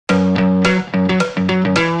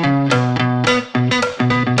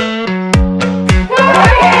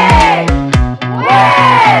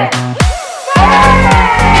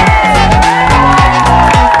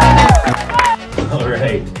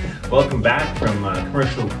from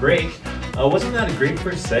commercial break. Wasn't that a great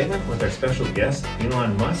first segment with our special guest,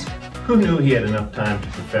 Elon Musk? Who knew he had enough time to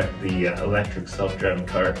perfect the electric self-driving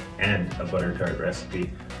car and a butter tart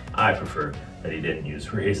recipe? I prefer that he didn't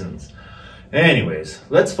use raisins. Anyways,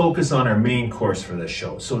 let's focus on our main course for this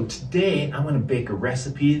show. So today I'm going to bake a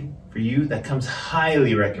recipe for you that comes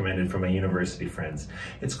highly recommended from my university friends.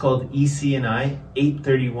 It's called EC&I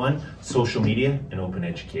 831, Social Media and Open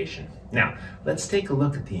Education. Now, let's take a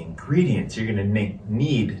look at the ingredients you're going to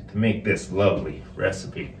need to make this lovely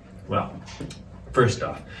recipe. Well, first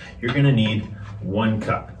off, you're going to need 1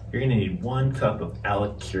 cup. You're going to need 1 cup of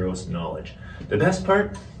Alec Quiros knowledge. The best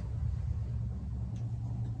part,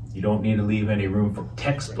 you don't need to leave any room for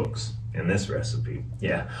textbooks in this recipe.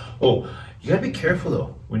 Yeah. Oh, you gotta be careful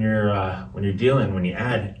though when you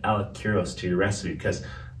add Alec Quiros to your recipe, because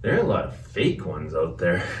there are a lot of fake ones out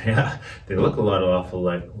there. Yeah, they look a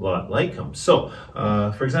lot like him. So,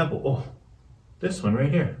 for example, this one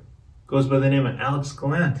right here goes by the name of Alex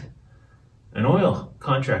Gallant, an oil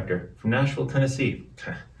contractor from Nashville, Tennessee.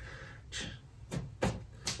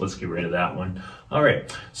 Let's get rid of that one. All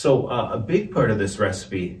right, so a big part of this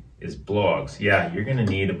recipe is blogs. Yeah, you're gonna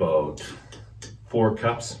need about 4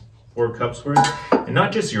 cups worth. And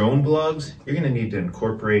not just your own blogs, you're gonna need to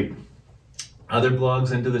incorporate other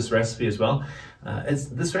blogs into this recipe as well.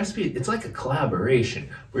 This recipe, it's like a collaboration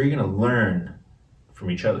where you're gonna learn from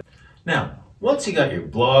each other. Now, once you got your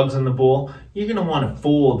blogs in the bowl, you're gonna wanna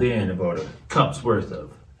fold in about a cup's worth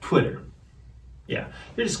of Twitter. Yeah,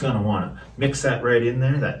 you're just gonna wanna mix that right in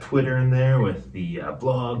there, that Twitter in there with the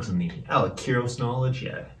blogs and the Alec Quiros knowledge.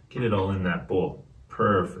 Yeah, get it all in that bowl.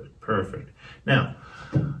 Perfect, perfect. Now,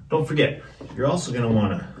 don't forget, you're also gonna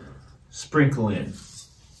wanna sprinkle in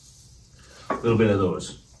a little bit of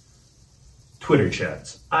those Twitter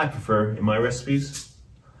chats. I prefer, in my recipes,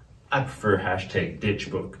 I prefer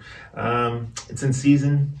 #ditchbook. It's in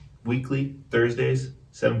season weekly, Thursdays,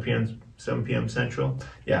 7 p.m. Central.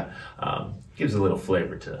 Yeah, gives a little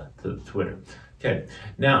flavor to the Twitter. Okay,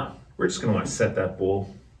 now we're just gonna want to set that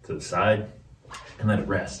bowl to the side and let it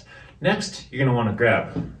rest. Next, you're gonna want to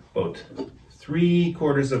grab about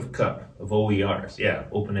 3/4 of a cup of OERs. Yeah,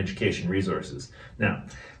 Open Education Resources. Now,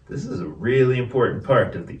 this is a really important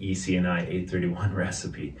part of the EC&I 831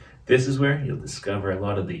 recipe. This is where you'll discover a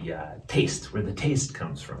lot of the taste, where the taste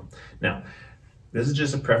comes from. Now, this is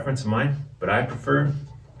just a preference of mine, but I prefer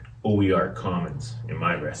OER Commons in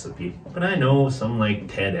my recipe. But I know some like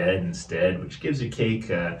TED-Ed instead, which gives your cake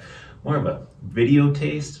more of a video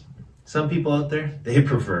taste. Some people out there, they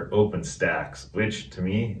prefer OpenStax, which to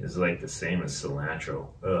me is like the same as cilantro.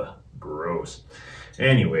 Ugh, gross.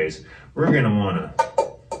 Anyways, we're gonna wanna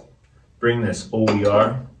bring this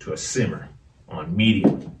OER to a simmer on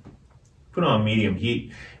medium. Put it on medium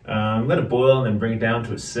heat, let it boil and then bring it down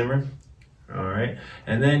to a simmer. All right,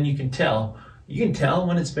 and then you can tell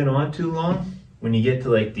when it's been on too long, when you get to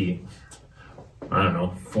like the, I don't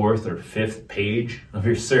know, 4th or 5th page of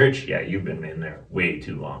your search. Yeah, you've been in there way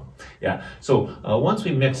too long. Yeah, so once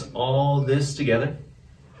we mix all this together,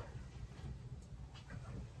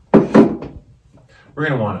 we're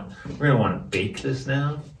gonna wanna bake this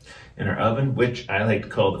now in our oven, which I like to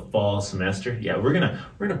call the fall semester. Yeah, we're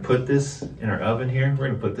gonna put this in our oven here. We're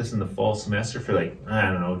gonna put this in the fall semester for like, I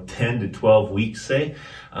don't know, 10 to 12 weeks, say.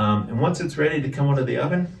 And once it's ready to come out of the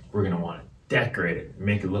oven, we're gonna wanna decorate it,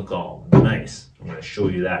 make it look all nice. I'm gonna show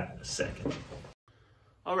you that in a second.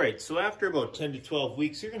 All right, so after about 10 to 12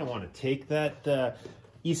 weeks, you're gonna wanna take that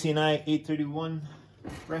EC&I 831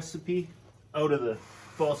 recipe out of the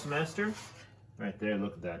fall semester. Right there,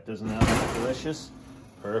 look at that. Doesn't that look delicious?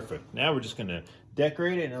 Perfect. Now we're just gonna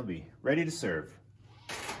decorate it and it'll be ready to serve.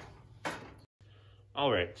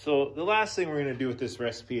 All right, so the last thing we're gonna do with this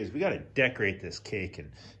recipe is we gotta decorate this cake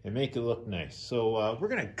and make it look nice. So we're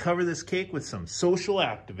gonna cover this cake with some social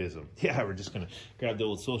activism. Yeah, we're just gonna grab the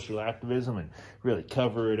old social activism and really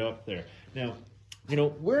cover it up there. Now, you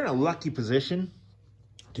know, we're in a lucky position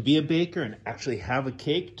to be a baker and actually have a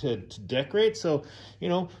cake to decorate. So, you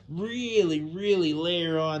know, really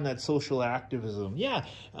layer on that social activism. Yeah,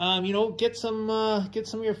 you know, get some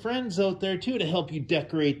of your friends out there too to help you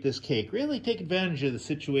decorate this cake. Really take advantage of the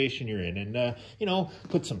situation you're in and, you know,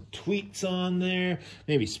 put some tweets on there,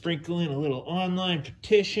 maybe sprinkle in a little online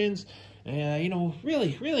petitions. You know,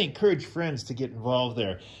 really encourage friends to get involved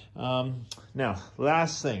there. Now,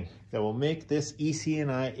 last thing that will make this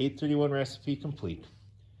EC&I 831 recipe complete.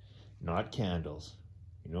 Not candles.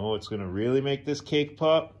 You know what's gonna really make this cake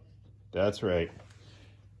pop? That's right.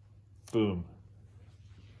 Boom.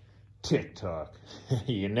 TikTok.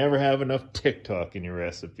 You never have enough TikTok in your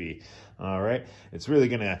recipe. All right? It's really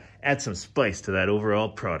gonna add some spice to that overall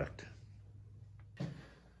product.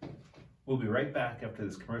 We'll be right back after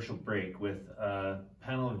this commercial break with a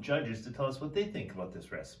panel of judges to tell us what they think about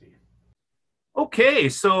this recipe. Okay,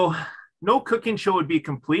 so no cooking show would be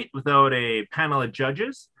complete without a panel of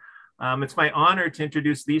judges. It's my honor to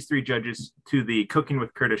introduce these three judges to the Cooking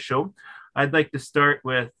with Curtis show. I'd like to start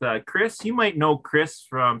with Chris. You might know Chris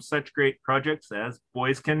from such great projects as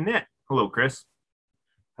Boys Can Knit. Hello, Chris.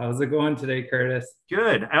 How's it going today, Curtis?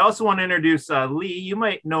 Good. I also want to introduce Lee. You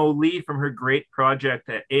might know Lee from her great project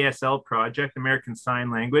at ASL Project, American Sign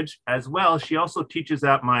Language. As well, she also teaches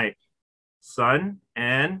at my son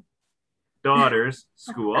and daughter's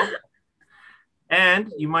school.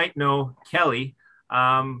 And you might know Kelly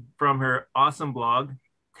from her awesome blog,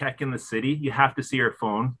 Tech in the City. You have to see her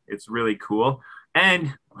phone. It's really cool.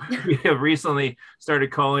 And we have recently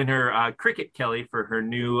started calling her Cricket Kelly for her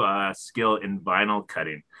new skill in vinyl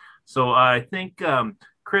cutting. So I think,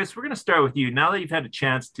 Chris, we're going to start with you. Now that you've had a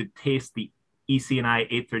chance to taste the EC&I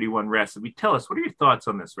 831 recipe, tell us, what are your thoughts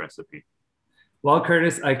on this recipe? Well,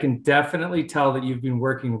 Curtis, I can definitely tell that you've been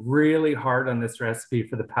working really hard on this recipe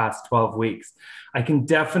for the past 12 weeks. I can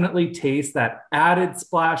definitely taste that added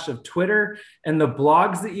splash of Twitter and the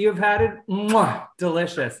blogs that you've added. Mwah,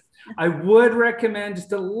 delicious. I would recommend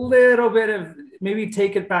just a little bit of, maybe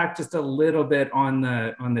take it back just a little bit on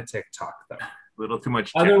the TikTok though. A little too much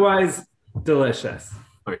TikTok. Otherwise, delicious.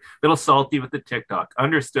 Okay. A little salty with the TikTok.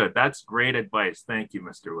 Understood. That's great advice. Thank you,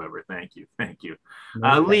 Mr. Weber. Thank you. Thank you.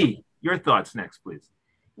 Lee, your thoughts next, please.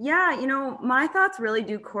 Yeah, my thoughts really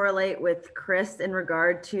do correlate with Chris in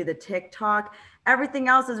regard to the TikTok. Everything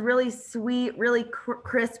else is really sweet, really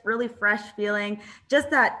crisp, really fresh feeling. Just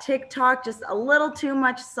that TikTok, just a little too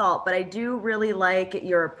much salt, but I do really like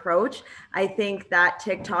your approach. I think that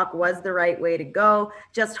TikTok was the right way to go.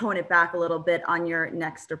 Just hone it back a little bit on your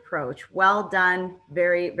next approach. Well done.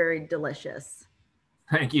 Very, very delicious.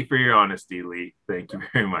 Thank you for your honesty, Lee. Thank you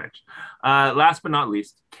very much. Last but not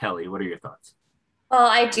least, Kelly, what are your thoughts? Well,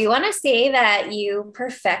 I do want to say that you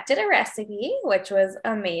perfected a recipe, which was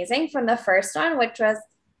amazing from the first one, which was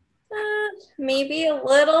maybe a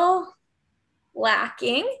little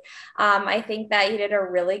lacking. I think that you did a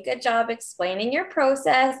really good job explaining your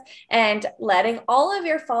process and letting all of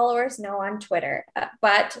your followers know on Twitter.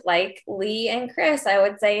 But like Lee and Chris, I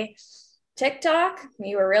would say TikTok,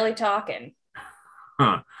 you were really talking.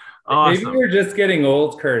 Huh. Awesome. Maybe we're just getting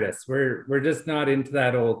old, Curtis. We're just not into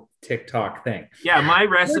that old TikTok thing. Yeah, my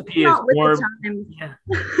recipe is more.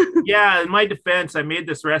 Yeah, in my defense, I made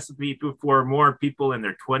this recipe for more people in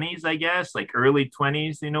their 20s, I guess, like early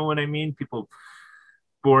 20s. You know what I mean? People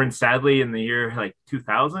born sadly in the year like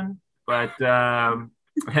 2000. But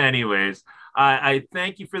anyways, I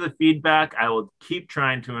thank you for the feedback. I will keep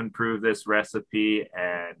trying to improve this recipe,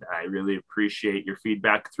 and I really appreciate your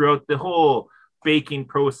feedback throughout the whole baking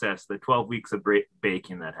process, the 12 weeks of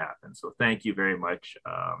baking that happened. So thank you very much.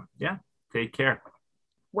 Yeah, take care.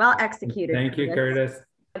 Well executed. Thank you, Curtis.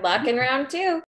 Good luck in round 2.